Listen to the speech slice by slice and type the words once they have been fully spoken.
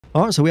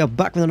Alright, so we are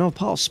back with another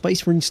part of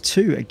Space Marines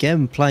 2,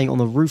 again playing on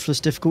the Ruthless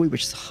difficulty,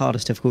 which is the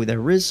hardest difficulty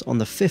there is, on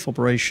the 5th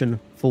operation,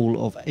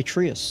 Fall of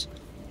Atreus.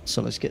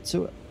 So let's get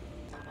to it.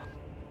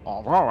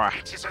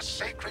 It is a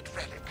sacred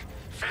relic,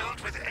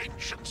 filled with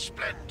ancient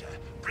splendor,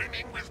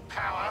 brimming with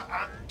power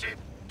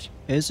undimmed.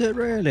 Is it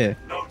really?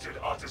 Noted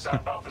artisan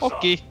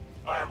Okay.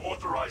 I am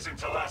authorizing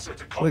Talassa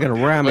to We're gonna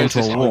ram into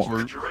a rock.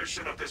 the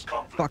duration of this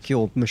conflict. Fuck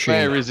your machine.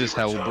 Where is this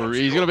hell brew?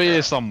 He's gonna be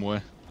here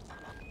somewhere.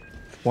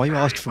 Why are you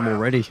asking for him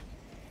already?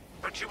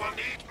 But you will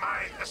need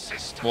my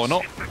assistance Why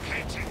not? in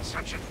locating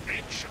such an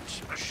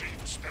ancient machine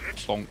spirit.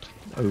 Bonked.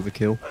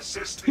 Overkill.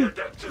 Assist the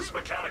Adeptus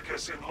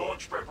Mechanicus in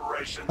launch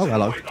preparations. Oh,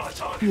 hello. and await our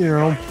target.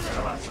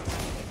 Yeah.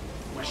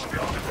 We should be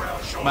on the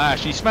ground shortly.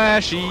 Smashy,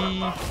 smashy.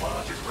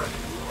 Barge is ready.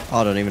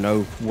 I don't even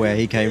know where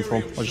he came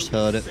from. I just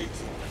heard it.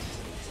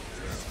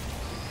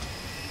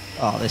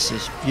 Oh, this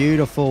is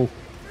beautiful.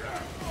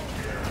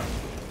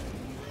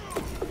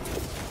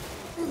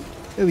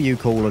 Who are you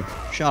calling?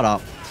 Shut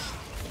up.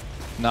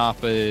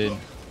 Nothing.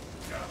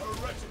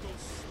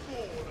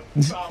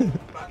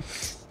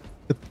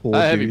 The poor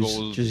That heavy dude's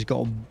ball's just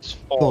got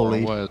Far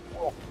bullied. away.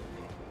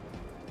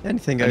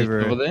 Anything Anything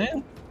over over here?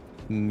 there?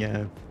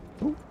 No.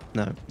 Oh,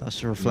 no,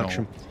 that's a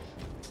reflection.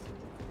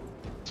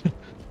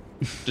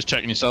 Just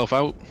checking yourself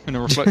out in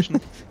a reflection.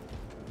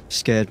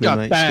 Scared me, God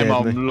mate. damn, Scared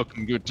I'm me.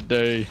 looking good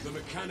today.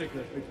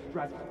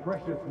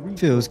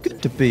 Feels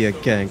good to be a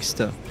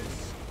gangster.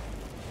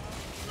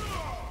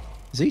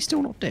 Is he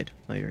still not dead?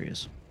 Oh, here he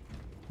is.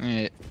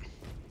 Yeah.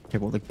 Okay,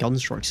 well, the gun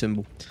strike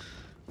symbol.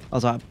 I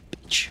was like,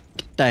 bitch,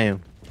 get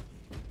down.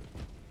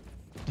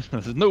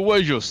 There's no way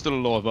you're still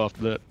alive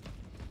after that.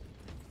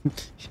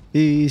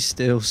 He's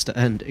still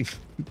standing.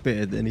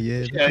 Better than he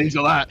is. Yeah, he's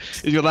got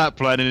that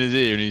plan in his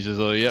ear, and he's just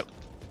like, yep,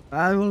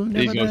 I will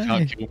these never guys die.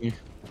 can't kill me.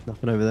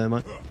 Nothing over there,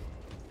 mate.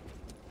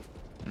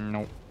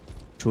 No.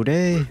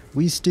 Today,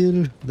 we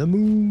steal the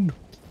moon.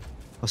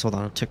 I saw that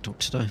on TikTok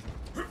today.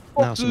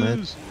 Now some head.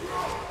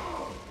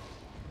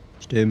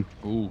 Just him.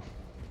 Ooh,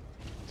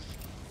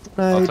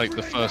 I'll take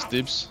the first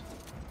dibs.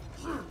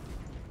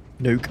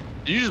 Nuke.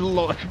 You just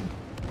like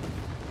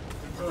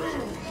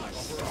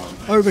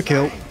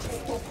Overkill.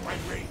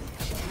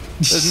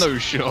 there's no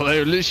shot. They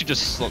were literally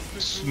just like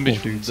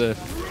smithed dudes. there.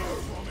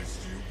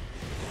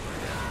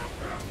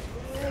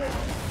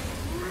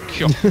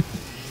 God.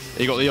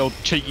 He got the old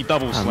cheeky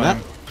double And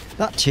slam.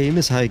 that team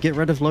is how you get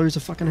rid of loads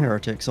of fucking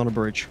heretics on a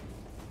bridge.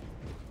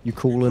 You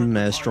call in an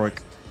airstrike.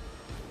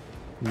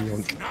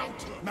 Yoink.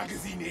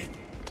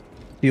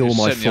 Feel Just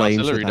my sent the flames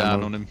artillery with down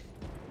ammo. on him.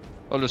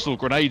 I just saw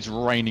grenades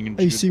raining and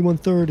shit.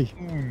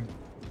 AC-130.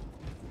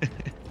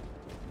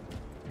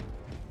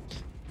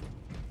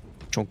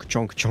 Chonk,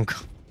 chonk,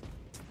 chonk.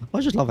 I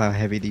just love how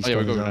heavy these Oh yeah,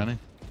 we guys got are. down here.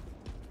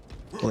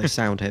 Well, they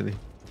sound heavy.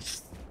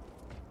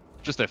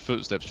 Just their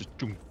footsteps, just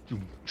doom,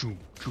 doom, doom,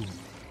 doom.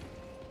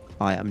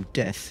 I am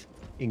death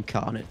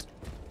incarnate.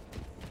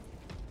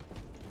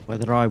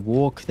 Whether I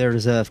walk, there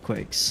is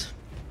earthquakes.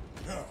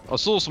 I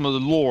saw some of the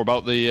lore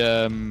about the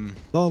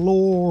The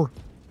lore.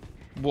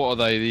 what are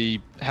they? The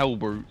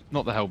Hellbrute,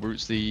 not the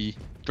Hellbrutes, the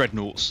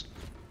Dreadnoughts.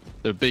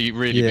 They're big,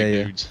 really Yeah, big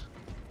yeah. dudes.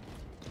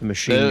 The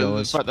machine The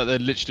goers. fact that they're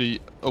literally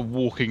a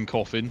walking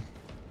coffin.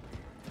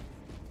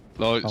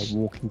 Like A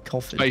walking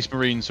coffin. Space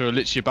Marines who are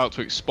literally about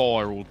to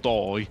expire or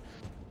die.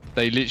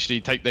 They literally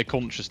take their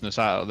consciousness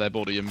out of their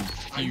body and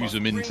fuse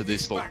them into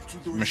this like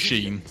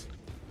machine,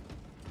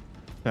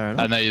 Fair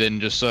enough. and they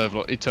then just serve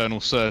like eternal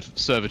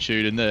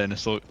servitude in there. And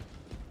it's like,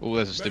 oh,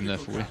 there's a stim there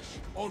for you.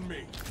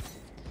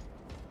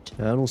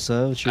 Eternal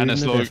servitude And in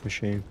it's the like- death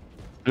machine.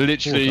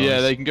 Literally, Poor yeah,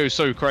 guys. they can go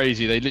so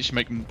crazy. They literally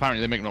make them.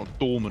 Apparently, they make them like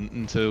dormant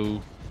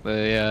until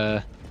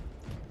they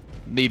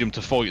need them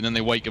to fight, and then they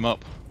wake them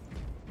up.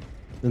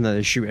 And then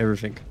they shoot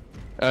everything.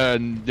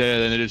 And yeah,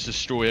 then they just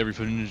destroy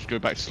everything and just go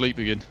back to sleep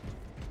again.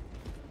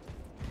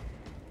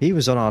 He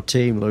was on our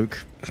team,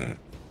 Luke.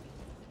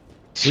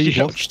 We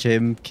Yeah. watched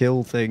him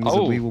kill things Oh.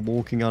 and we were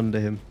walking under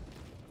him.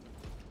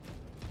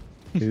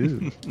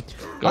 Ooh.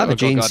 Got- I have a got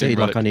gene Guardian seed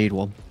like relic. I need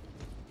one.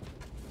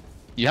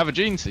 You have a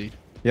gene seed?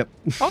 Yep.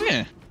 Oh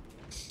yeah.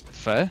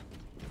 Fair.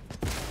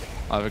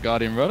 I have a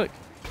Guardian relic.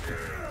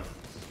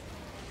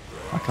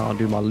 I can't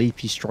do my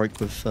leapy strike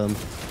with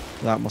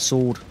without my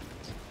sword.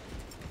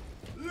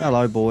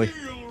 Hello, boy.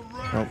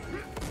 Oh.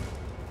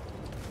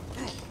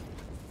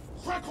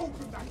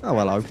 Oh,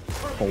 hello,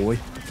 boy.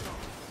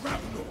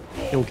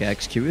 He'll get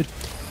executed.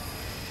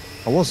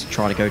 I was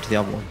trying to go to the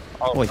other one.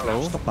 Oh, Wait,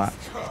 hello. stop that,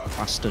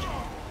 bastard.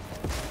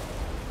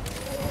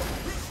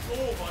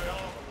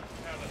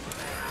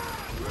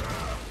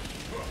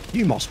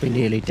 You must be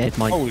nearly dead,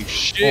 mate. Holy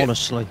shit.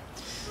 Honestly.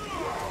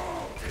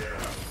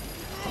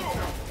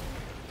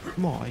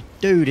 My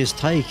dude is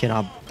taking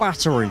a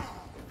battering.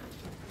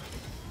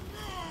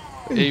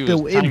 Who He was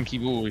built him?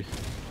 tanky boy.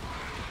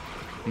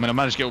 I mean, I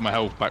managed to get all my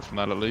health back from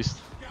that at least.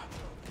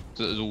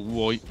 So it was all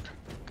white,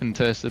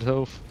 contested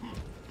health.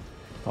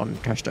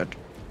 Untested.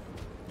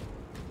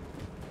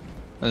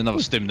 There's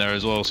another stim there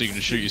as well, so you can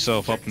just shoot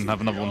yourself up and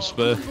have another one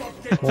spare.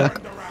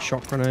 Hawk,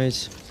 shot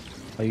grenades.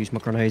 I use my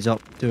grenades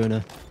up doing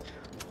a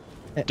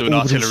Do an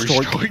Orbital artillery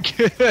strike.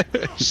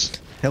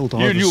 Hell You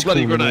and your divers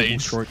bloody call an orbital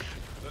grenades. strike.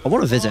 I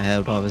want to visit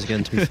hell divers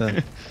again, to be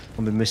fair.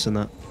 I've been missing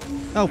that.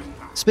 Oh,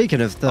 speaking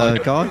of the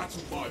guy,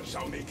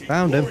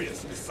 found him.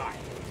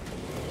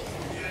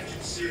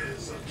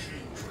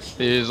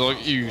 It's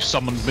like you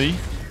summoned me.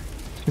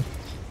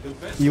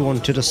 You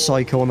wanted a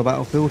psycho on the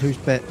battlefield who's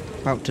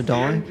about to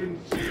die.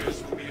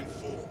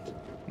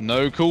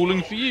 No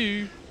calling for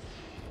you.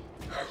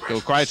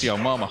 Go crazy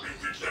on mama.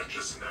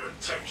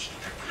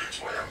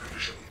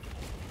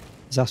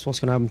 Is that what's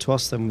going to happen to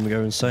us then when we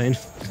go insane?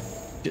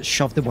 Get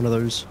shoved in one of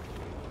those.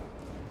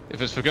 If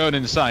it's for going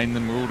insane,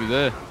 then we're already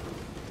there.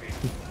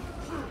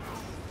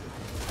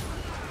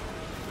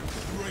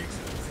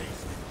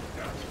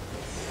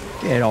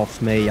 Get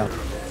off me, you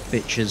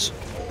bitches.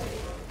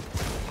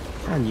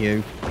 And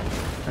you.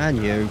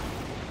 And you.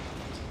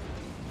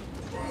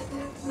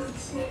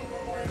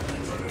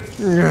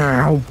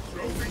 No.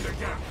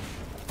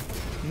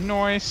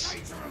 Nice.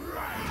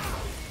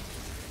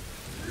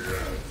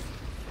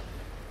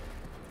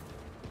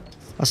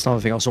 That's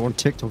another thing I saw on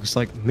TikTok. It's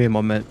like me and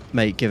my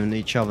mate giving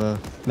each other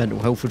mental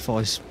health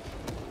advice,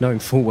 knowing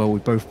full well we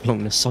both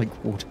belong in a psych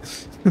ward.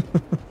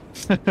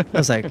 I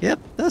was like, yep,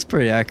 that's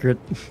pretty accurate.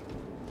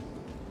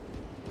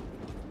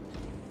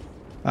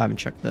 I haven't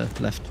checked the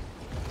left.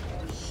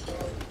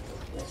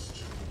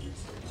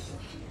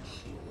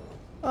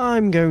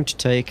 I'm going to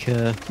take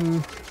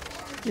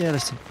yeah,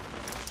 let's see.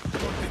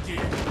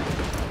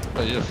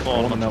 Oh, you're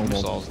falling on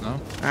missiles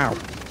now. Ow.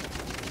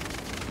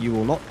 You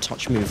will not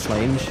touch me with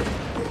flames.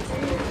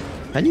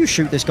 Can you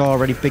shoot this guy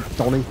already, Big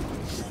Donny?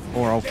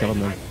 Or I'll kill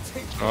him then.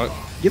 Right.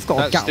 You've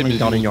got a Gatling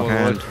gun in your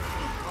hand.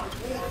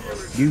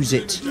 Use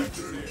it.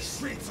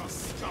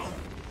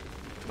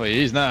 Well,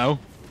 he is now.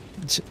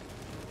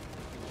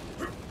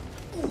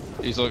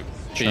 He's like,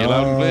 be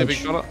loud and clear, big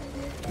fella.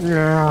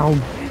 No.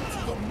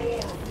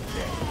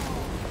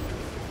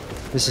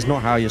 This is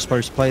not how you're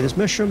supposed to play this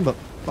mission, but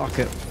fuck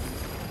it.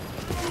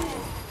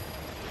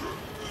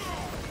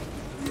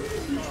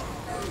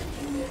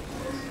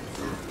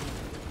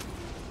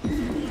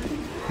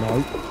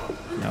 No.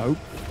 No.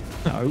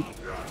 No.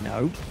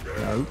 No.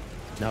 No.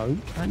 No.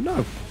 And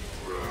no.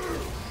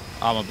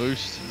 Armor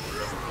boost.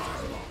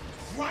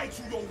 Cry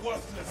to your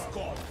worthless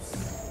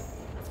gods.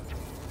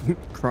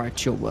 Cry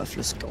to your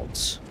worthless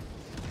gods.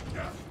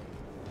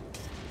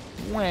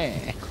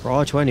 Where?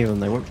 Cry to any of them,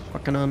 they won't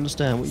fucking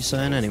understand what you're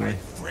saying anyway.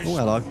 Oh,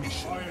 hello.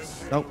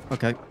 Oh,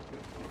 okay.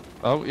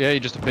 Oh, yeah, he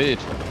just appeared.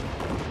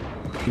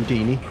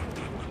 Houdini.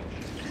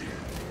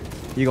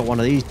 You got one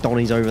of these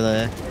Donnies over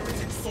there.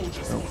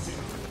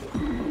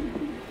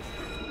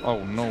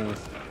 Oh, no.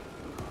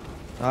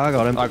 I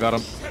got him. I got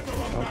him.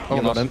 Oh,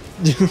 you got him.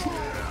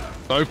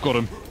 Both got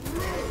him.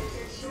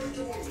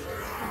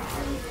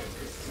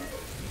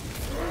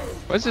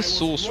 Where's this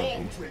sorcerer?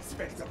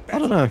 I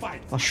don't know.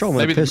 I'll show him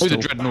Maybe a pistol. the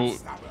dreadnought.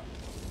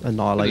 The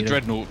Annihilate him.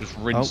 dreadnought just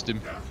rinsed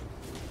him.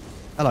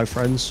 Hello,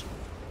 friends.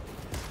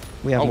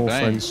 We have Oh, more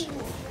dang. friends.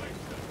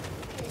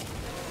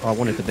 I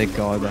wanted the big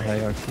guy, but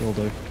hey, we'll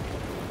do.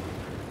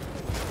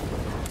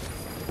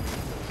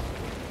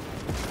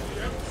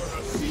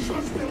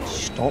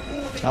 Stop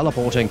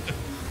teleporting.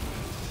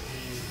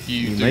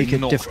 You make do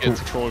it not difficult.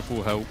 get to try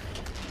full help.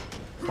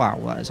 Wow,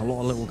 that is a lot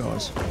of little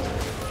guys.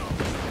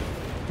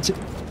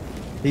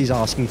 He's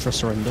asking for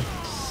surrender.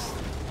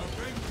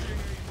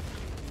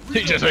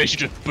 He just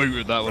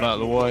booted that one out of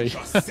the way.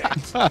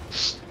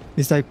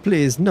 He's like,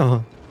 please,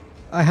 no.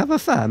 I have a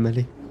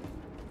family.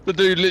 The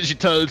dude literally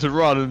turned to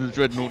run and the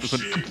dreadnought just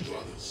went...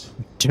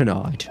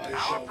 Denied.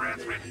 Our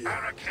brethren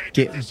barricaded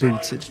Get this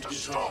booted. to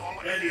stall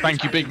any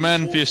Thank you, big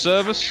man, for your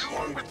service.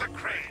 along with the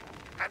crane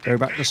and Go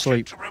back to engage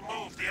sleep. to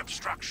remove the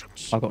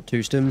obstructions. I got 2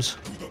 stims.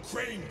 The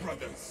Crane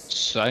brothers.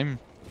 Same.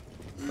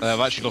 I've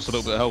actually lost a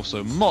little bit of health,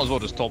 so might as well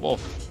just top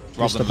off.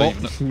 Rather Mr. than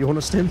leaving Bot, you want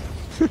a stim?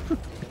 it.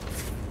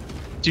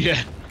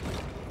 Yeah.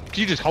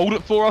 Can you just hold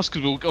it for us?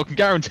 Because I can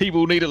guarantee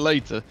we'll need it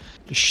later.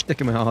 Just stick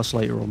him in my ass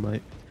later on,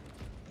 mate.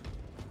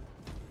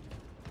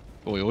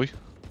 Oi, oi.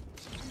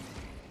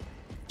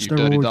 You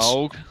dirty Steroids.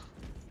 dog.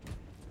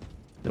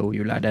 Oh,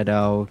 you like that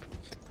dog.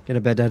 Get a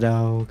bed, that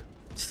dog.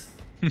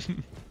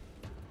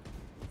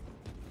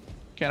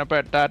 Can I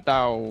bet that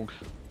dog?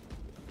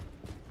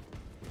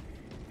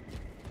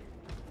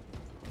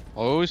 I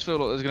always feel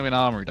like there's going to be an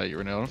armory data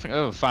in here. I don't think I've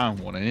ever found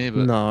one in here,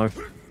 but... No.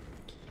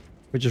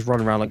 We just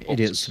run around like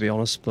idiots, to be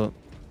honest, but...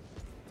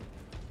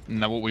 Isn't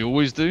that what we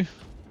always do?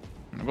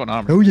 I've got an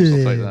armory. Oh, I'll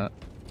yeah. take that.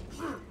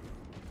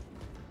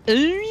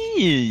 Oh,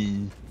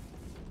 yeah.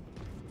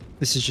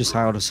 This is just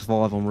how to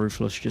survive on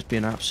Ruthless, just be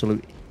an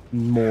absolute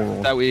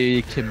moron. That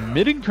we're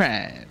committing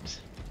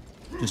crimes.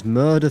 Just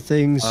murder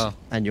things, Oh.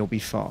 and you'll be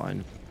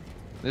fine.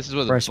 This is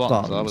where the Press buttons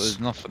are, but buttons. there's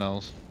nothing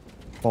else.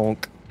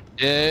 Bonk.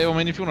 Yeah, I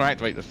mean, if you want to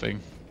activate the thing,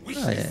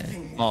 Oh, yeah.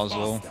 might as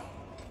well.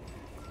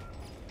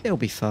 It'll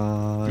be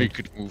fine. We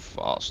could move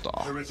faster.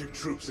 Heretic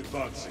troops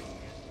advancing.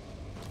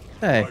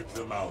 Hey. Wipe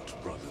them out,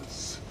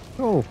 brothers.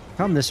 Oh,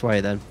 come this way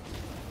then.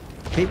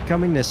 Keep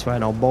coming this way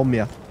and I'll bomb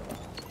you.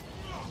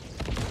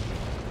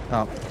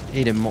 Oh,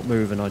 he didn't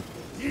move and I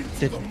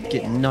Didn't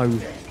get no...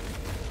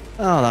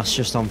 Oh, that's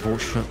just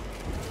unfortunate.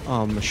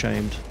 Oh, I'm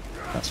ashamed.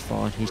 That's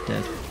fine, he's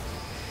dead.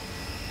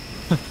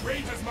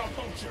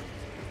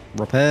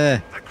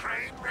 Repair. The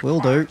crane Will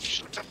do.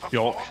 requires to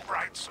perform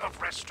rites of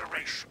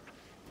restoration.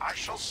 I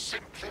shall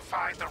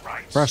simplify the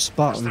rites. Press as there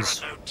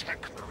buttons. are no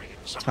tech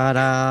marines among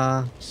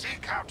Ta-da! them.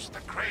 Seek out the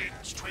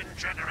crane's twin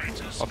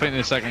generators. I think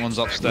the second one's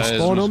upstairs.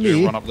 Spawn on We'll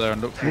me. run up there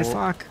and look for You it.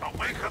 fuck.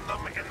 Awaken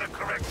them in the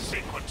correct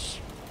sequence.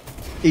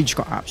 He just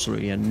got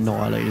absolutely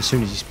annihilated as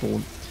soon as he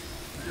spawned.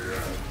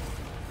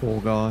 Poor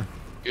guy.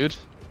 Good.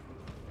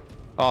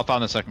 Oh, I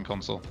found the second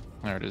console.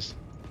 There it is.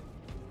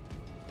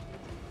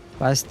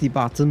 Press the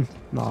button.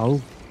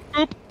 No.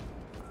 Oop.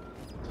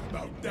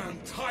 About damn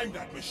time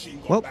that machine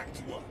got Well. back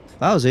to work.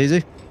 That was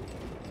easy.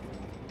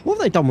 What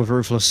have they done with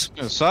Ruthless?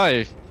 I was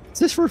gonna say, Is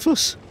this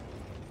Ruthless?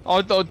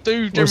 I do Or is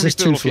generally this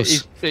feel like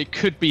Toothless? it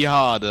could be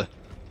harder.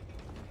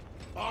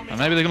 And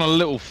maybe they've gone a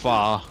little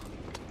far.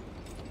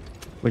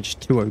 Which is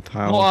too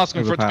overpowered. I'm not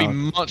asking for it to be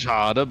overpowered. much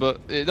harder, but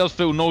it does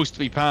feel nice to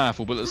be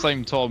powerful. But at the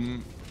same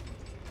time,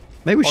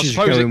 Maybe we I should just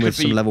suppose go it in could with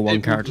some be- level 1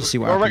 it- characters, see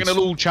what I happens. reckon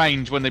it'll all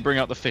change when they bring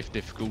out the 5th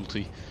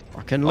difficulty.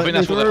 I can I let think me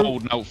that's what they're through.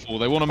 holding out for.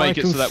 They want to I make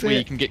it can so that we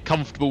fit. can get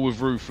comfortable with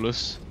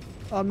Ruthless,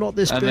 I'm not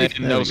this and big.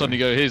 then There they'll we suddenly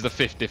go. go, here's the 5th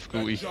That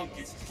difficulty, junk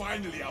is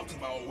finally out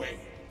of our way.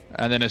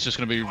 and then it's just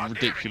going to be You are nearing the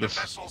ridiculous.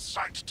 vessel's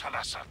site,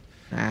 Talassa.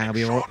 I'll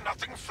be Ensure alright.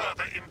 nothing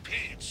further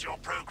impedes your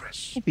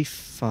progress. We'll be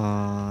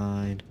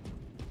fine.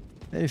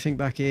 Anything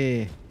back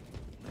here?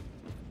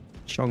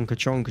 Chonka,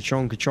 chonka,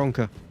 chonka,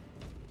 chonka.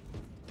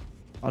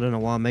 I don't know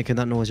why I'm making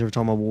that noise every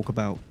time I walk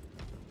about.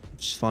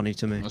 It's funny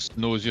to me. That's the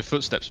noise your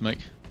footsteps make.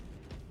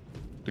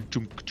 The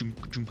junk,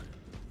 junk, junk.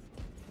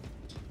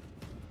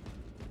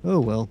 Oh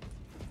well.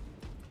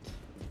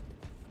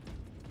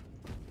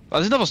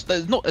 There's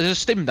a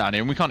stim down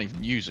here, and we can't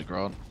even use it,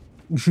 Grant.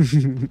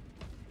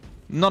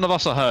 None of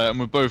us are hurt, and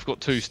we've both got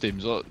 2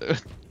 stims.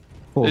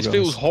 Poor This guys.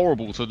 feels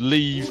horrible to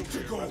leave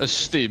a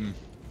stim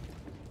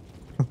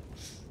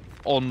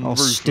on I'll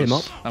Ruthless, stim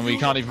up. and we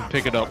can't even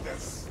pick it up.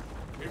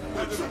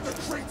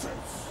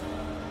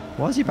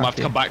 Why is he We'll back have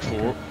to here? come back for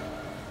it.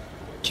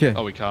 Cheer.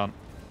 Oh, we can't.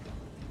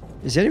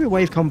 Is the enemy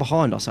wave come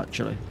behind us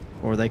actually?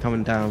 Or are they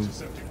coming down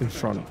in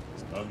front?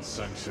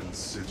 Unsanctioned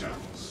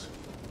sigils.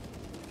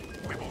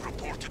 We will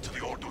report it to the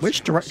Ordos.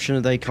 Which direction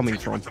are they coming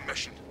Continue from? with the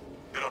mission.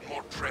 There are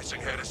more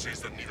pressing heresies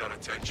that need our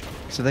attention.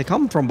 So they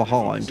come from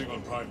behind. Focusing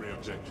on primary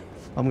objective.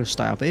 I'm gonna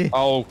stay up here.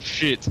 Oh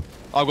shit!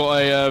 I've got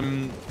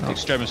a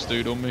extremis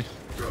dude on me.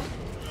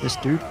 This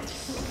dude.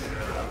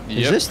 Is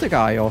Yep. this the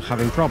guy you're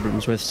having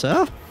problems with,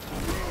 sir?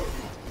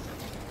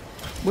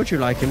 Would you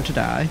like him to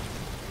die?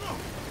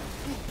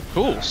 Of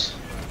course.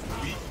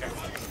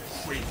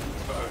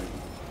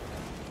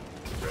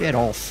 Get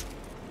off.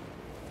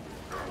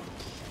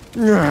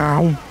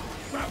 No.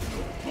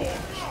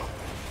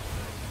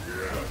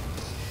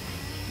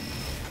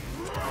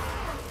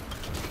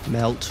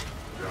 Melt.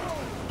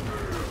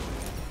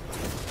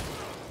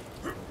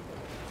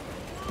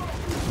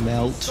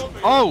 Melt.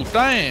 Oh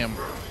damn!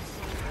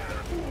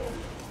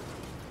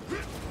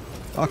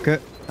 Fuck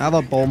it. Have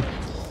a bomb.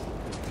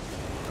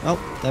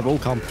 Oh, they've all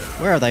come.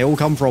 Where are they all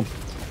come from?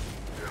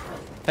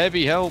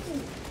 Heavy help.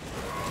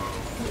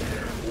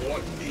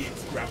 What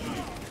needs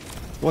grappling?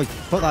 Boy,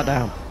 put that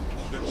down.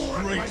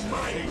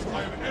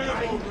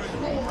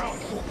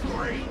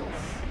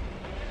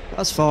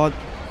 That's fine.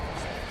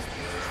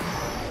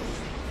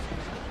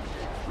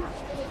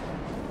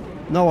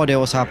 No idea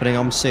what's happening.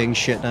 I'm seeing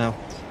shit now.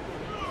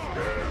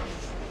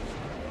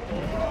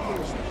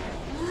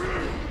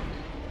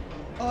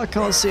 I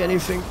can't see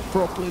anything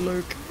properly,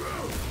 Luke.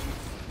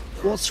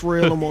 What's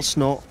real and what's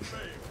not?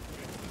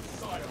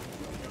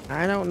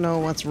 I don't know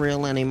what's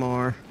real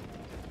anymore.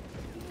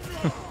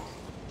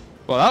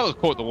 Well, that was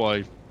quite the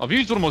wave. I've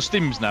used one of my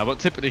stims now, but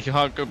typically you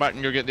can't go back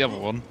and go get the other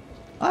one.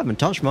 I haven't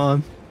touched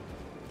mine.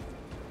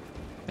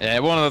 Yeah,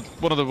 one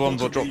of the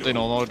ones I dropped in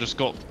on, I just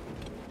got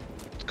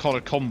kind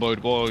of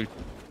comboed by,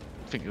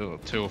 I think there were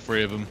 2 or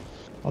 3 of them,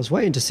 I was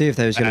waiting to see if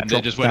they was going to and they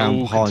drop just went down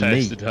all behind me.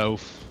 contested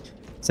health.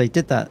 So they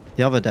did that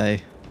the other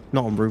day,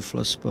 not on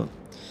Ruthless, but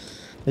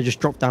they just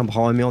dropped down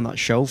behind me on that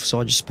shelf, so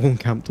I just spawn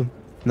camped them,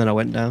 and then I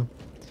went down.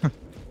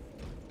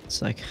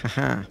 It's like,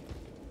 haha.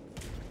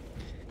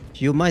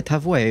 You might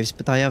have waves,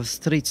 but I have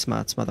street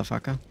smarts,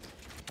 motherfucker.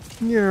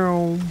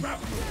 No.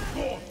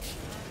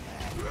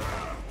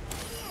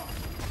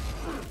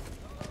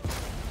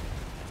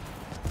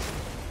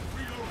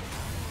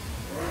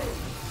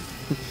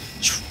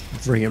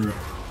 Ring him.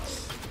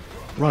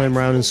 Run him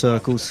round in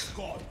circles.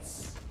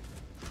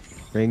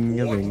 Ring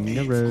a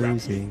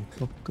rosy,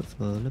 pocket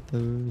full of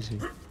posy.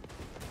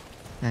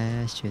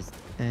 Ashes,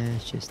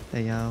 ashes,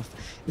 they off.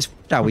 It's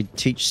how we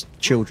teach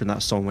children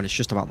that song when it's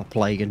just about the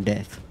plague and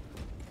death.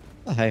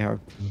 Oh, hey ho.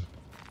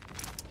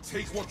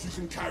 Take what you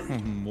can carry.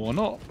 Why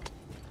not?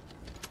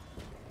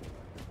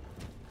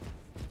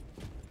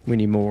 We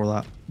need more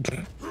of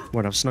that.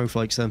 Won't have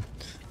snowflakes then.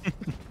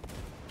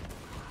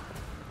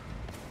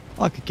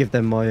 I could give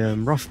them my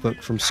rough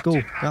book from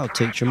school. That'll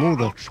teach them all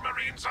the...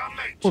 Marines are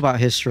late. What about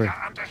history?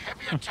 Under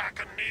heavy attack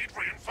and need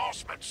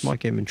reinforcement. Might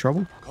get him in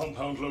trouble.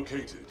 Compound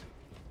located.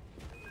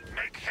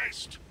 Make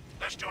haste,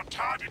 lest your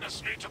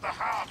tardiness lead to the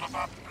harm of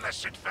our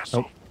blessed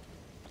vessel. Oh.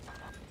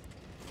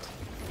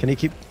 Can he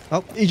keep...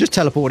 Oh, he just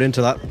teleported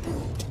into that.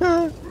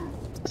 Was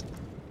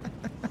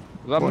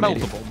that What melt an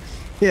the idiot. bomb?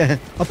 Yeah,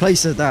 I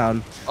placed it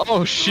down.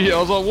 Oh shit, I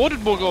was like, what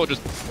did Morgana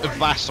just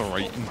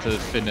evaporate into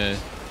thin air?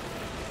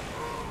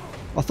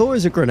 I thought it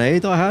was a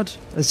grenade I had,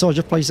 and so I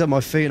just placed it at my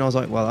feet, and I was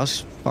like, well,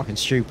 that's fucking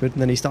stupid.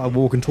 And then he started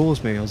walking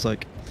towards me. I was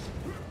like,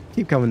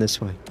 keep coming this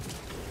way.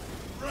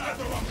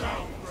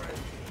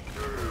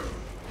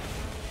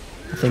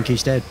 I think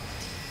he's dead.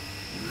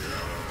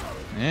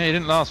 Yeah, he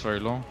didn't last very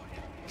long.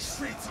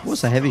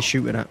 What's the heavy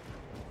shooting at?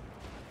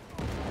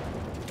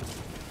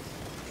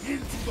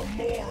 Into the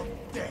maw of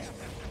death.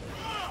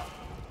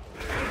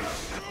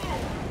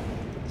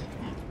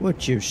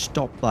 Would you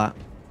stop that?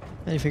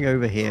 Anything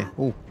over here?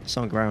 Oh,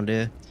 something around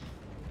here.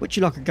 Would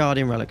you like a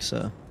guardian relic,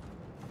 sir?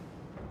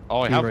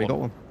 Oh, I You have already one. got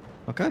one.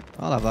 Okay,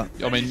 I'll have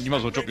that. I mean, you might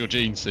as well drop your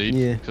gene seed.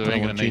 Yeah, because I we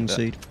ain't want gonna gene need that.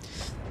 seed.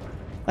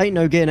 Ain't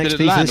no getting Did XP it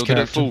for land this or did it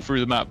character. fall through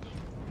the map?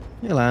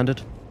 It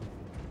landed.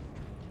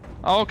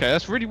 Oh, okay,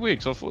 that's really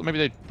weird. So I thought maybe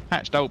they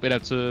patched out, being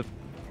able to Yeah,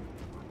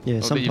 be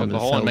even sometimes it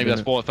behind. fell, Maybe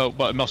that's didn't it? why it felt,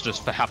 but it must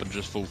just happen to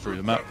just fall through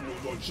the map.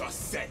 Will launch a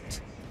set.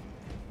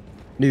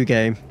 New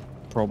game.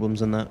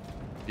 Problems and that.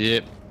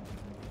 Yep.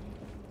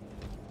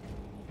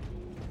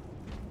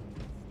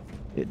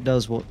 It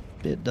does what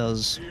it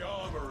does. The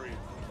armory.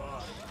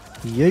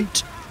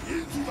 Yeet.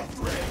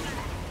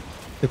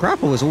 The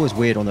grapple is always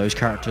weird on those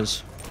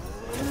characters.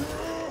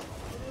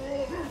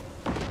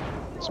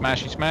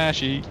 Smashy,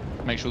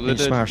 smashy. Make sure You they're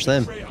dead. smash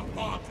them. Prey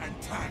apart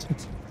and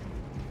tagged.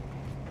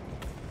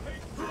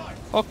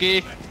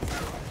 Okay.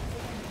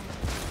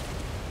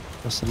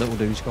 That's the little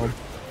dude's gone.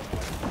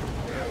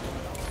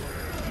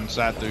 And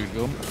sad dude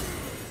gone.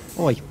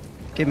 Oi,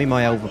 give me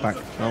my elbow back.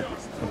 Oh,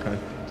 okay.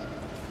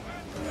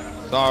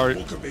 Sorry,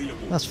 Book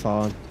available. That's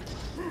fine.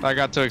 I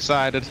got too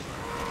excited.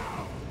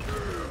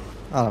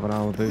 I'll have an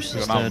armor boost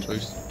Got an armor instead.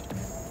 boost.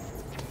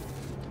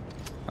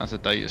 That's a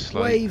data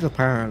slate. Wave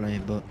apparently,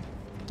 but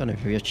don't know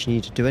if we actually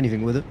need to do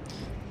anything with it.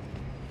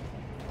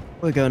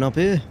 We're going up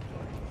here.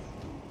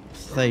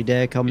 If they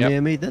dare come Yep.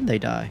 near me, then they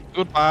die.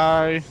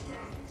 Goodbye.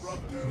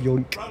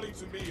 Yoink. Rally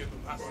to me in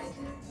the passage.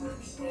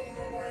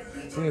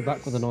 We're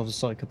back with another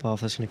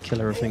psychopath that's gonna kill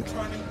her, I think.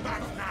 Turning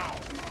back now.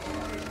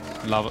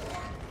 Love it.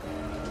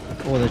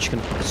 Or they're just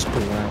gonna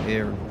spawn out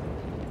here. And...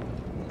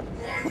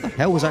 What the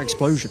hell was that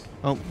explosion?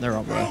 Oh, they're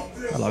up there.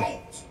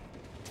 Hello.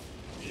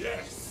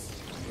 Yes.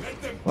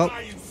 Let them Well,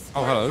 die in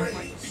Oh, hello.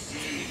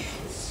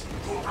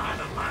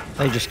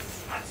 they just...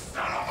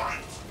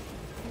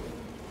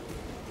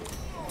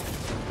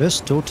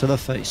 Pistol to the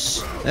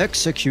face.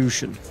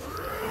 Execution.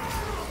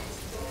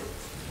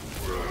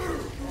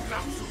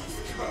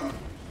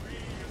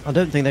 I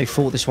don't think they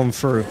thought this one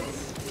through.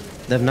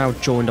 They've now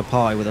joined a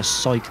pie with a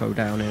psycho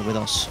down here with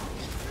us.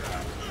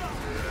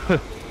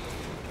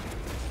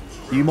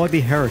 You might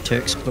be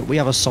heretics, but we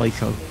have a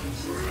psycho.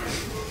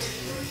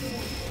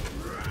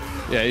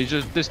 Yeah, he's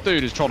just this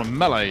dude is trying to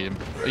melee him.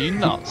 Are you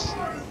nuts?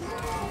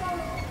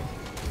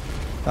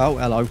 Oh,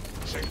 hello.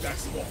 check that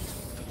spot.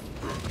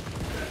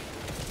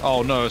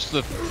 Oh no, it's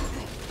the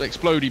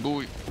explodey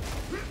boy.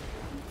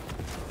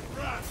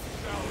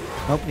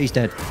 Oh, he's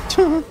dead.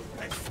 Oh,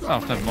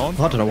 never mind.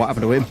 I don't know what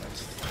happened to him.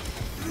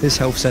 His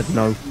health said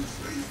no.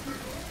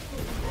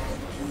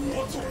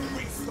 What a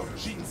waste of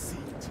gene seed.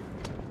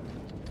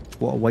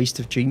 What a waste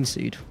of gene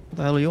seed. What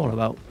the hell are you on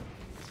about?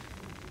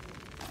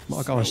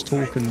 My guy's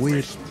talking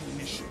weird.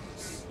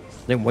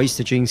 I didn't waste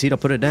the gene seed, I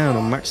put it down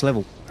on max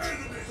level.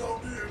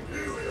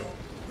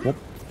 Whoop.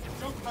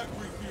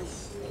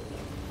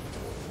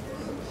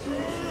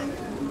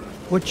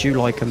 Would you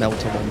like a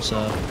melter one,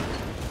 sir?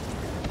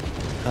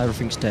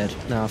 Everything's dead.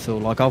 Now I feel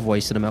like I've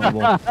wasted a melter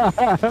one.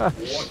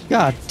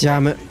 God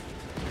damn it.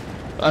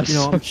 You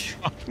know,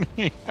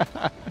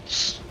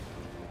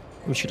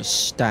 we should have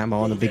stabbed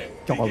on a big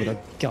guy with a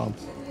gun.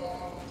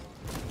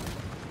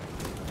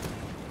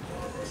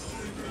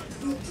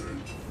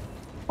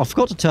 I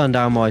forgot to turn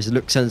down my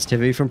look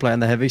sensitivity from playing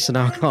the heavy, so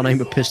now I can't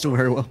aim a pistol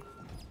very well.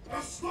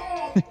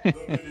 The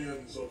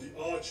minions of the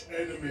arch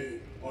enemy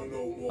are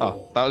no more.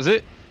 Oh, that was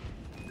it?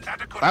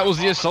 Adequate That was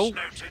the performance assault?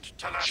 noted.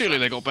 Tell us Surely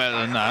they got better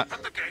than that.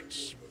 open the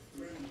gates.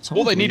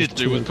 What they needed to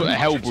do was put a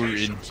hell brute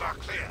Agitations are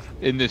clear.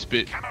 in this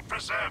bit. Cannot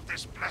preserve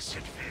this blessed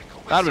vehicle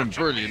with That'd have been such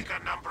a brilliant.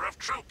 meager number of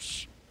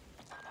troops.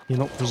 You're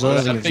not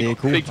preserving a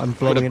vehicle, I'm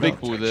blowing it big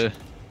up. boy there.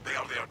 They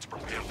are there to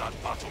prepare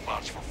that battle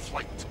march for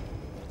flight.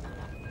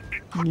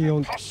 It could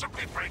Yonk.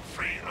 possibly break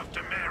free of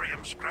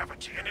Demarium's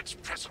gravity in its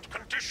present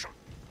condition.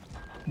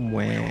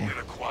 Where? We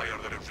require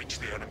that it reach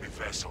the enemy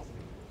vessel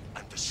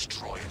and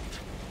destroy it.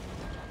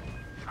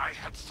 I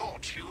had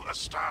thought you a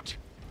start.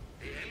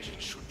 The engine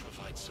should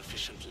provide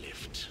sufficient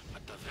lift,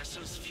 but the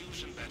vessel's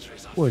fusion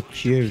batteries are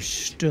Would you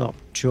stop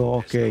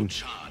talking?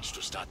 charged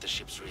to start the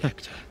ship's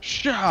reactor.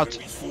 Shut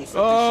Force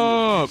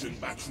up! additional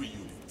battery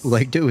units. All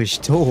they do is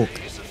talk.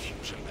 There is a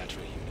fusion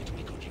battery unit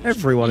we could use.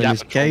 Everyone in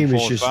this Yappatron game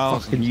is just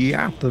 4000. fucking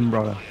yapping,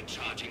 brother.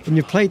 Charging And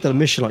you've played the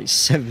mission like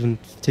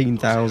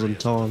 17,000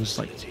 times.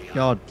 Like,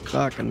 God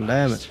fucking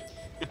damn it.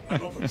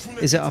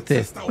 Is it up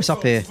here? What's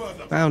up here?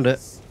 Found it.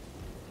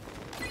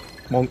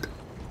 Monk.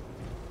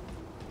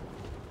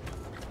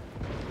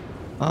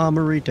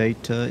 Armory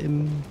data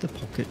in the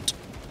pocket.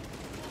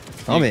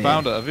 I'm You in.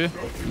 found it, have you?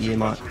 Yeah,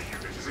 mate.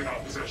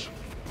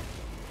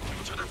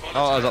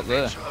 Oh, I was up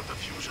there. Of the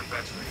fusion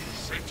battery,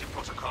 safety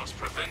protocols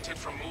prevent it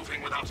from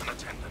moving without an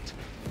attendant.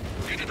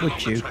 Lead it along Would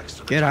the you tracks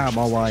to the get out of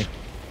my junction way? station.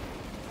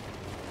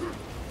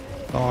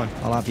 Fine,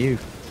 I'll have you.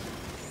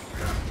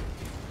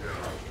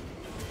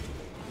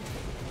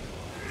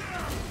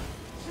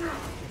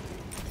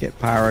 Get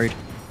parried.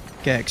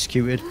 Get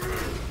executed.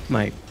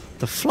 Mate,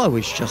 the flow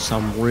is just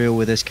unreal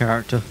with this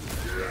character.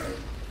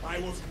 I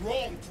was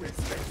wrong to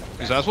expect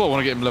Because that's what I want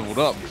to get him leveled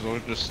up. Because I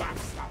just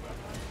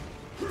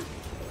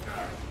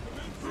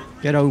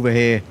Get over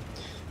here.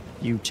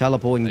 You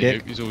teleporting there you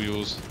dick. go, he's all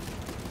yours.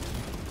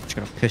 Just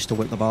gonna pistol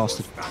whip the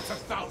bastard.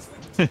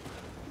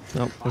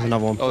 Oh, there's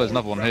another one. Oh, there's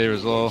another one here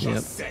as well.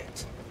 Yep.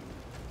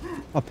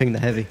 I'll ping the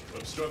heavy.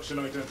 obstruction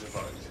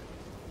identified.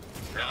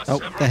 There are Oh,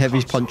 several the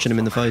heavy's consoles punching him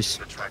in the face.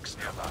 the tracks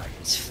nearby.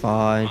 It's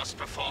fine. Must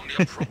perform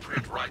the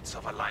appropriate rites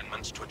of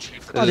alignment to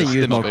achieve the I didn't There's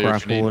use a my stim up here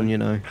if you grapple need and, you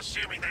know.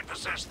 Assuming they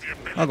possess the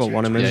ability I got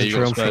one in Yeah, you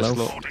inventory got on spare full slot.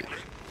 health. accordingly.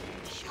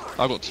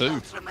 I got two.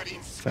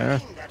 Fair. I'll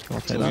take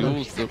It's that all then.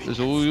 yours. It's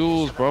all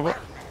yours, brother.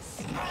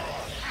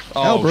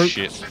 Hell, Oh bro.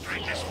 shit!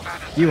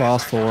 You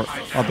asked for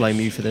it. I blame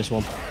you for this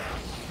one.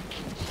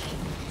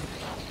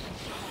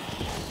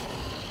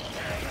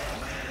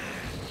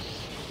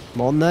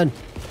 Come on then.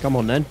 Come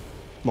on then.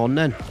 Come on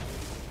then.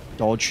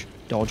 Dodge.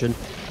 Dodging.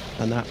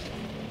 And that.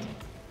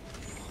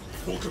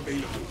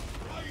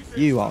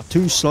 You are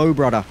too slow,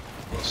 brother.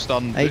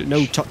 Stunned. Ain't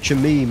no bitch.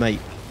 touching me, mate.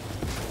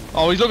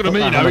 Oh, he's looking at Put me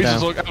that now. hammer He's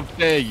just down. like, how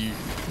dare you?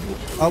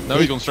 Oh, No,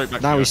 he's gone straight back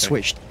to Now me, he's okay.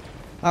 switched.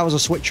 That was a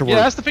switcheroo. Yeah,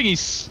 that's the thing. He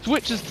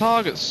switches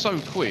targets so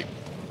quick.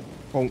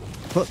 Oh,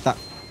 put that.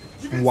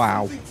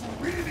 Wow.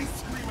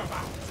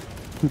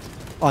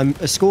 I'm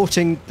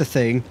escorting the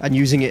thing and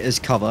using it as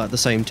cover at the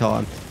same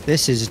time.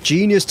 This is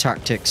genius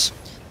tactics.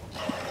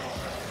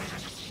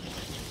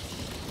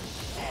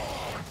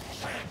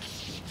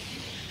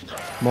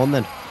 Come on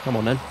then. Come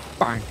on then.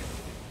 Bang.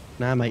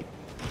 Nah, mate.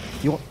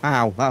 You.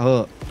 Ow, that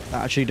hurt.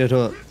 That actually did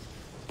hurt.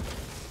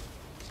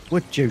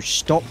 Would you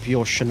stop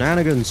your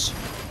shenanigans?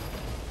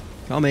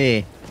 Come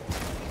here.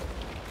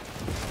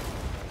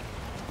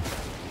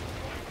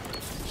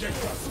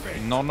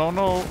 No, no,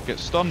 no. Get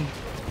stunned.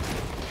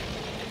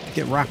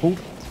 Get grappled.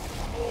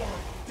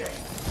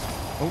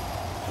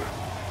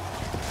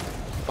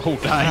 Oh,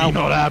 dang. You're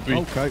not happy.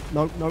 Okay.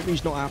 No, no,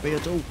 he's not happy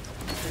at all.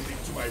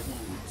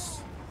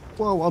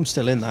 Well, I'm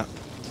still in that.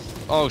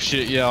 Oh,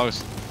 shit. Yeah, I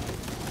was...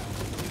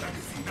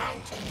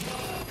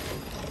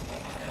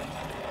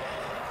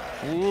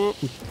 Whoop.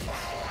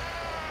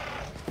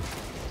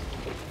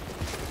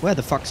 Where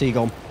the fuck's he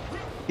gone?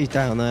 He's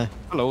down there.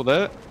 Hello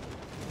there.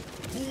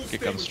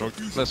 Get gun stroke.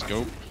 Let's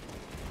go.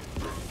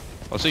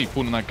 I see you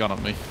pointing that gun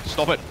at me.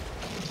 Stop it.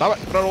 Stop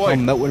it. Put it away.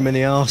 I'm melting him in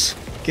the arse.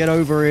 Get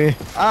over here.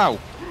 Ow.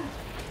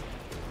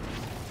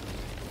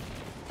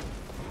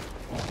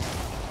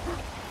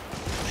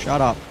 Shut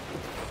up.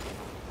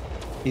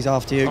 He's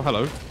after you. Oh,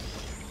 hello.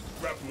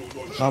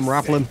 I'm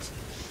rappling.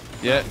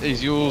 Yeah,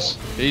 he's yours.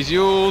 He's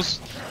yours.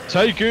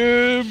 Take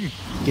him.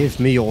 Give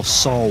me your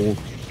soul.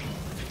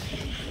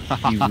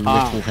 You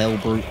little hell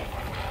brute.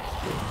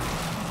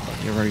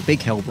 You're a very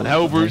big hell brute. And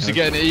hell brutes are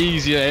getting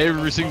easier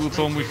every single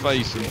time we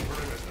face them.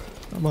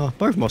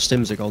 Both my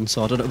stims are gone,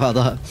 so I don't know about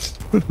that.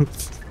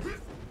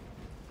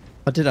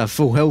 I did have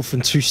full health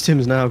and 2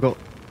 stims, now I've got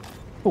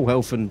full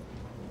health and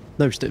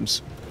no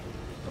stims.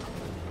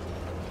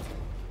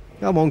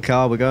 Come on,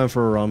 car, we're going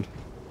for a run.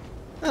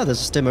 Oh,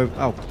 there's a stim over.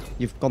 Oh,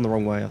 you've gone the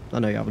wrong way. I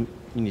know you haven't.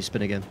 You need to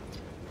spin again.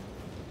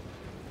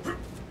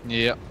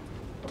 Yeah.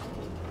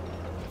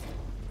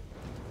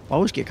 I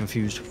always get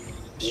confused.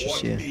 It's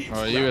just, yeah.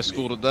 Alright, you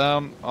escort it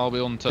down. I'll be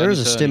on turn. There is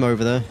a stim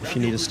over there if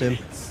you need a stim.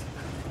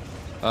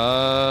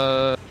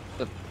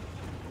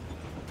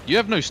 You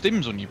have no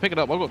stims on you. Pick it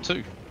up. I've got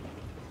 2.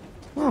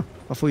 Oh,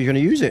 I thought you were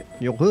going to use it.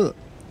 You'll hurt.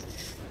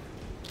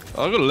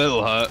 I've got a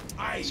little hurt.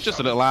 It's just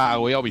a little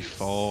owie. I'll be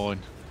fine.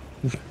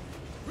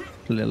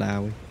 Little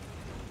owie.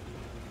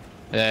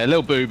 Yeah, a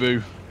little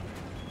boo-boo.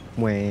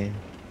 Where?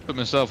 Put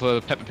myself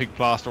a Peppa Pig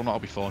plaster on it. I'll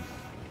be fine.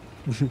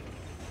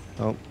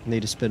 Oh,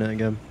 need a spinner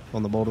again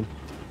on the bottom.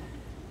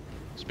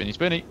 Spinny,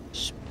 spinny.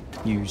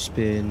 You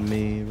spin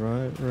me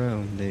right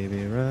round,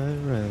 baby, right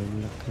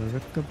round,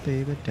 like a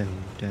baby,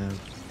 down, down.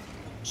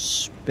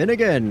 Spin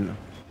again.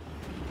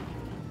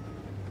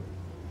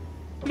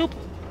 Nope.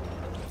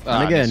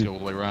 And again. It's all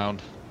the way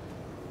round.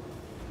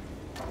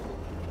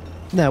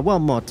 Now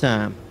one more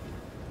time.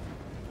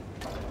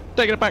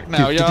 Taking it back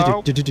now,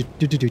 yo.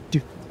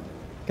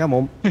 Come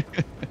on. Are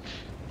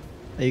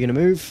you gonna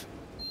move?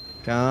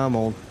 Come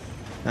on.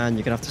 And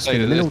you're gonna have to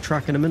spin the middle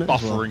track in a minute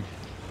as well. Buffering.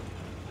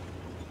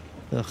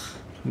 Ugh,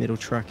 middle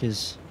track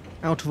is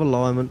out of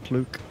alignment,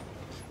 Luke.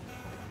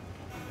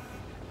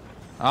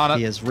 Ah, no.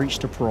 He has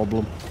reached a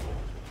problem.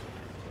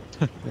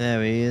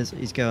 There he is.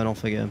 He's going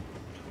off again.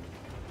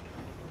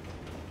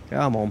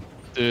 Come on.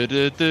 Come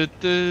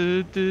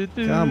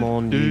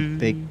on, you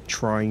big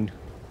train.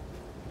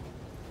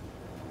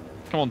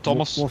 Come on,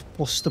 Thomas.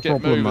 What's the Get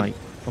problem, moving. mate?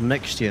 I'm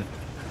next to you.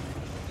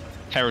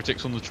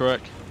 Heretics on the track.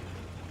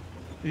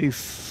 Who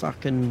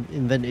fucking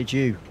invented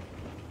you?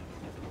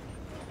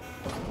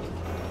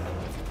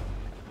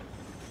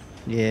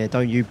 Yeah,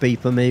 don't you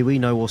beep at me. We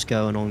know what's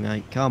going on,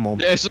 mate. Come on.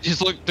 Yeah,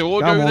 it's like, do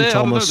I Come go on, there? I don't know,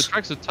 Thomas. the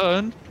tracks are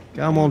turned.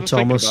 Come on, Think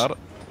Thomas. about it.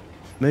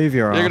 Move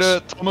your Look at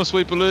ass. it, Thomas,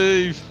 we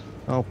believe.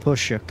 I'll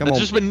push you. Come There's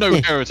on. just been no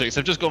Eh, heretics,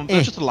 they've just gone,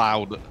 they're just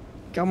allowed.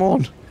 Come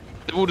on.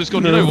 They've all just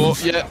gone, you know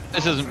what, yeah,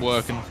 this isn't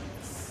working.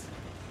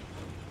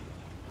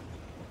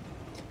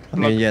 I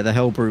mean, yeah, the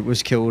Hellbrute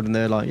was killed, and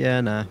they're like,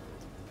 yeah, nah.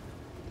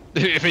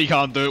 If he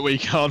can't do it, we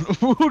can't.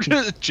 We'll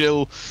just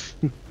chill.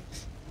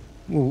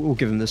 We'll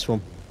give them this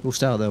one. We'll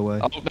stay out of their way.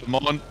 Oh, never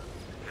mind.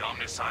 Your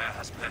Messiah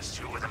has blessed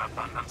you with an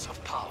abundance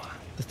of power.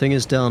 The thing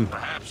is done.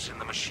 Perhaps in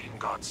the machine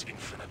god's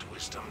infinite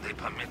wisdom, they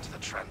permit the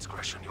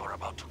transgression you're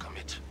about to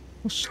commit.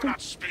 What's Do the...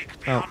 not speak Oh,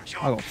 beyond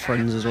I your got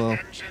friends as well.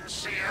 engine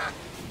seer.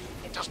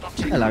 It does not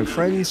take Hello, long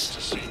friends.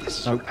 to see this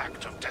is Nope. an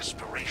act of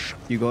desperation.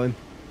 You got him.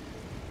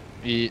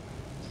 Yeah.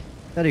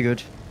 Very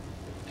good.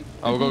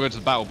 Oh, we've got to go to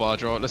the battle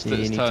barge, right? Let's Yeah,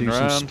 you need to turn do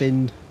some around.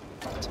 spin.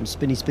 Some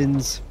spinny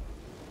spins.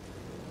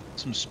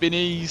 Some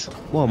spinnies.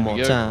 One There more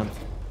we go. time.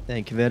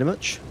 Thank you very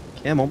much.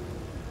 Come on.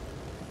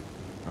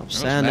 I'll There's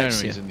stand some next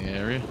to enemies you. in the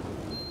area.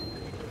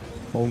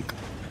 Bonk.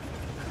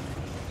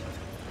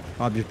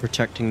 I'll be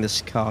protecting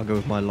this cargo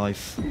with my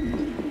life.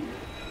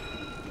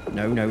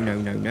 No, no, no, no,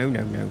 no,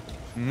 no, no.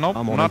 Nope,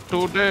 I'm on not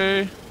him.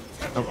 today.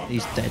 Oh,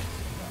 he's dead.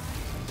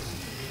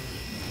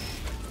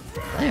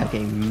 They are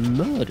getting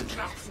murdered.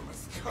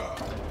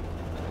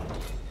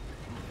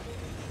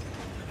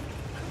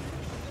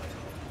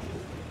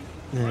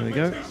 There we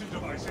go.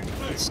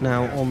 It's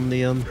now on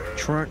the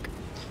track,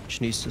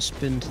 which needs to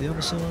spin to the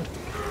other side.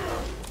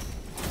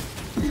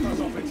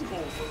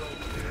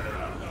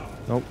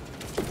 Nope.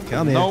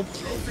 Come here. Nope.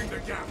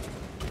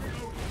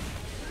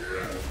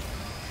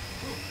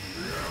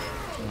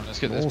 Let's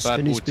get More this bad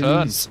spinny boy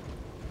turned. spins.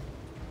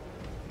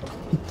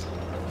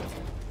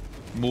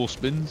 More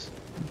spins.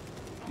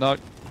 No.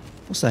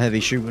 What's the heavy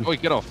shooting? Oh,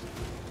 get off.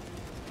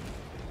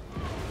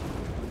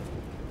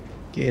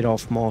 Get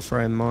off, my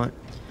friend, mate.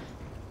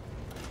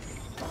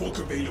 Hook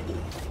available.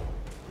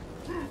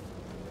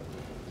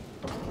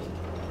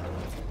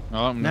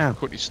 Alright, I'm Now. gonna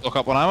quickly stock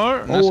up on ammo.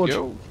 and Forward. Let's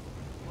go.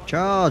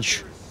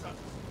 Charge!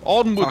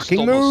 Onwards,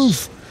 Fucking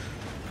Thomas.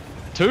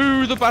 move!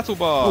 To the battle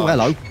bar. Oh,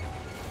 hello.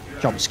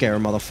 Jump scare,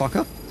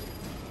 motherfucker.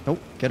 Oh,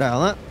 get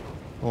out of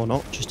that. Or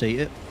not, just eat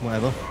it.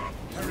 Whatever.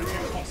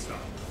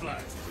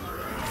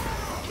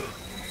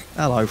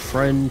 Hello,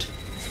 friend.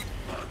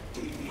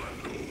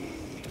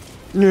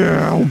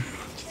 No.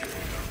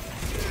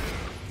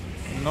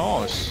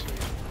 Nice.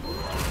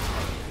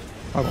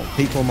 I've got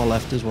people on my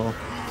left as well.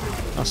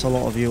 That's a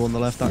lot of you on the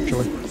left,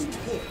 actually.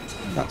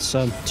 That's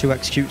 2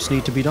 executes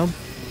need to be done.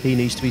 He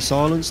needs to be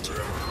silenced.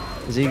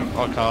 Is he? I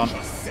can't.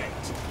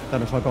 Don't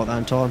know if I got that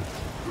in time.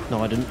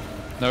 No, I didn't.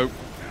 Nope.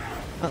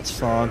 That's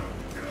fine.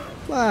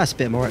 Well, that's a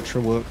bit more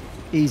extra work.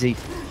 Easy.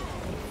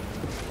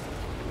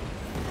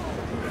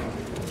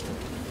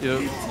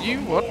 You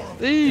what?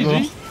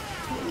 Easy.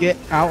 Get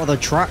out of the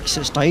tracks.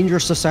 It's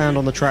dangerous to stand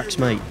on the tracks,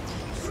 mate.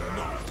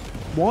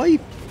 Why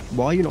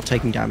are you not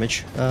taking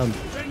damage?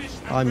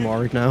 I'm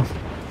worried now.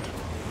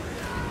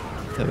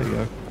 There we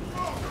go.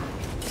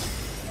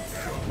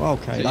 Well,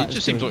 okay. He that is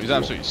just seems like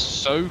gonna- he's absolutely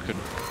soaking.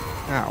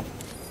 Ow.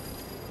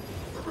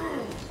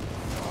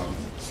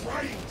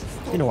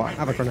 You know what?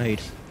 Have a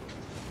grenade.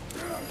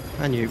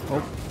 And you.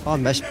 Oh,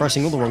 I'm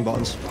pressing all the wrong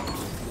buttons.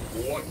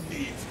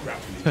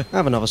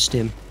 Have another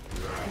stim.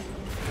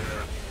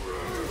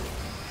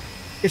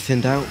 If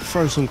in doubt,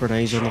 throw some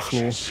grenades on the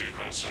floor.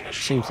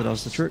 Seems that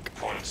does the trick.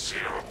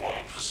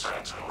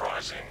 0.01% and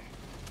rising.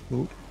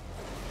 Ooh.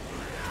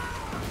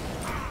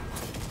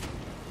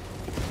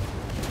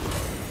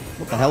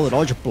 What the hell did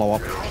I just blow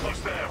up? You're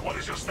almost there. What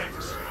is your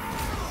status?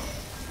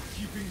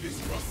 Keeping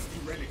this rusty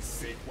relic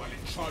safe while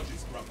it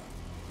charges, brother.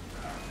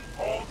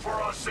 Hold for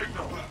our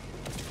signal.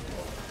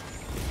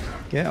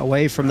 Get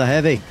away from the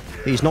heavy.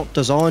 He's not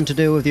designed to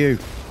deal with you.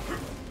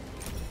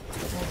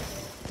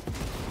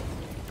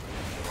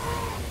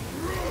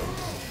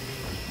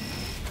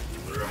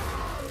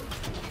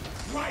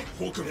 Right,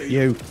 hook available.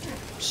 You.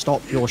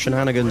 Stop your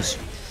shenanigans.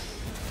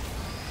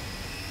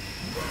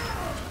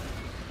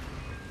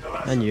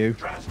 And you.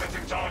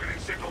 Transmitting targeting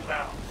signal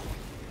now.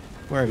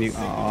 Wherever you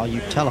are, you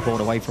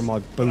teleport away from my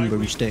boom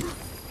boom stick.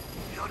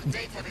 Your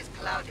data is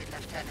clouded,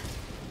 Lieutenant.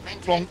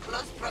 Maintain Wrong.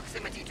 close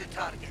proximity to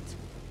target.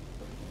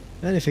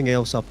 Anything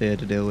else up here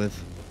to deal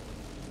with?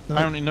 No.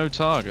 Apparently no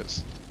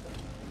targets.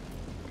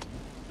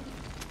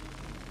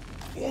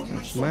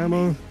 Some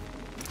ammo.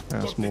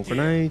 Some more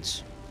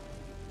grenades.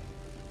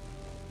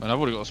 And I've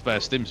already got a spare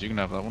stim, so you can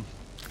have that one.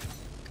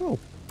 Cool.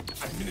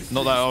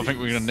 Not that I think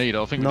we're going to need it.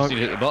 I think we No. just need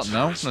to hit the button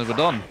now. Never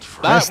done.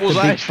 Press That was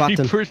the big actually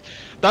button. pretty...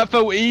 That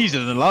felt easier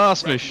than the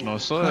last mission, I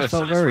swear. That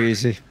felt very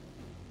easy.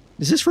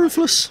 Is this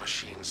ruthless?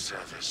 Machine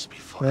service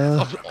before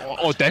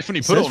Oh,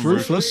 definitely put Says it on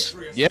ruthless.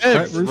 Yeah,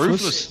 Right,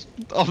 ruthless.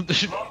 Oh,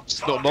 it's not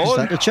Just had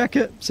mine. to check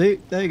it. See,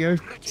 there you go.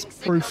 It's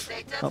proof.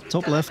 Up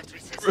top left.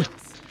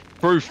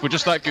 Proof, we're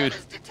just that good.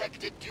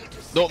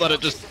 Not that it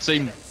just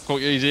seemed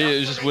quite easy,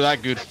 it's just we're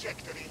that good.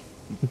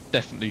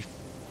 Definitely.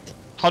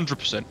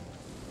 100%.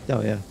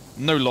 Oh yeah.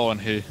 No lying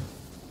here.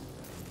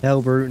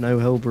 Hell brute, no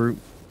hell brute.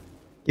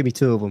 Give me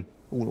 2 of them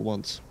all at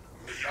once.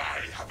 may I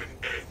have an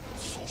end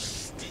so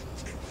steeped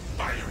in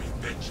fiery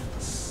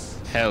vengeance.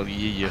 Hell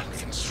yeah.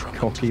 Instrument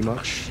Cocky of the much.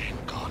 machine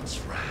god's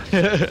wrath.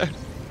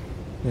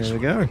 There we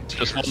go.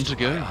 Just one to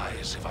go.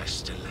 Eyes if I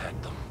still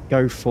had them.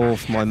 Go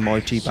forth, my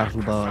mighty The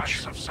battle barge.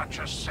 sacrifice of such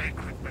a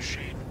sacred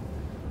machine.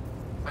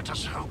 Let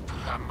us hope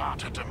her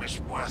martyrdom is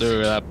worth Look at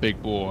it. that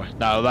big boy.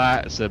 Now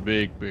that's a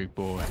big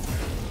boy.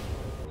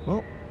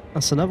 Well,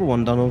 that's another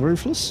one done on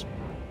Ruthless.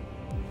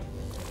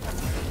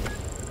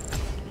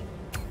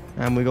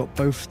 And we got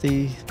both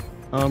the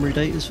armory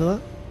datas for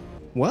that.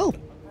 Well,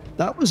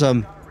 that was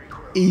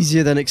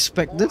easier than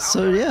expected.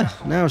 So yeah,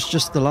 now it's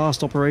just the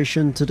last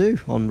operation to do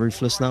on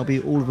Ruthless, and that'll be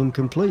all of them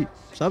complete.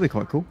 So that'll be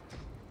quite cool.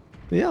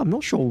 But yeah, I'm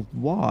not sure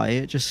why,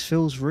 it just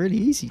feels really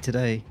easy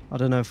today. I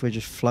don't know if we're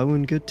just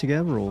flowing good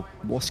together or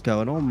what's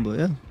going on, but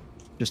yeah,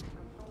 just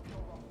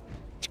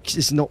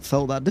it's not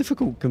felt that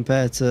difficult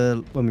compared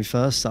to when we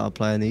first started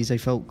playing these. They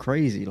felt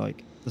crazy,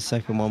 like the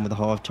second one with the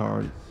Hive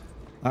Tyrant.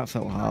 That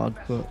felt hard,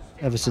 but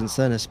ever since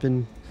then it's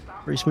been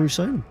pretty smooth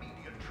sailing.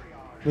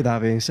 With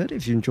that being said,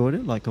 if you enjoyed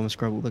it, like, comment,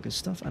 subscribe, all that good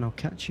stuff, and I'll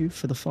catch you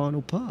for the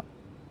final part.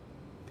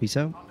 Peace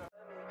out.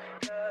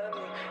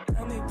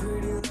 Tell me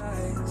pretty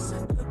lies,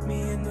 look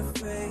me in the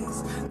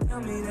face. Tell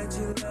me that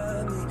you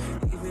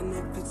love me, even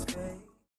if it's fake.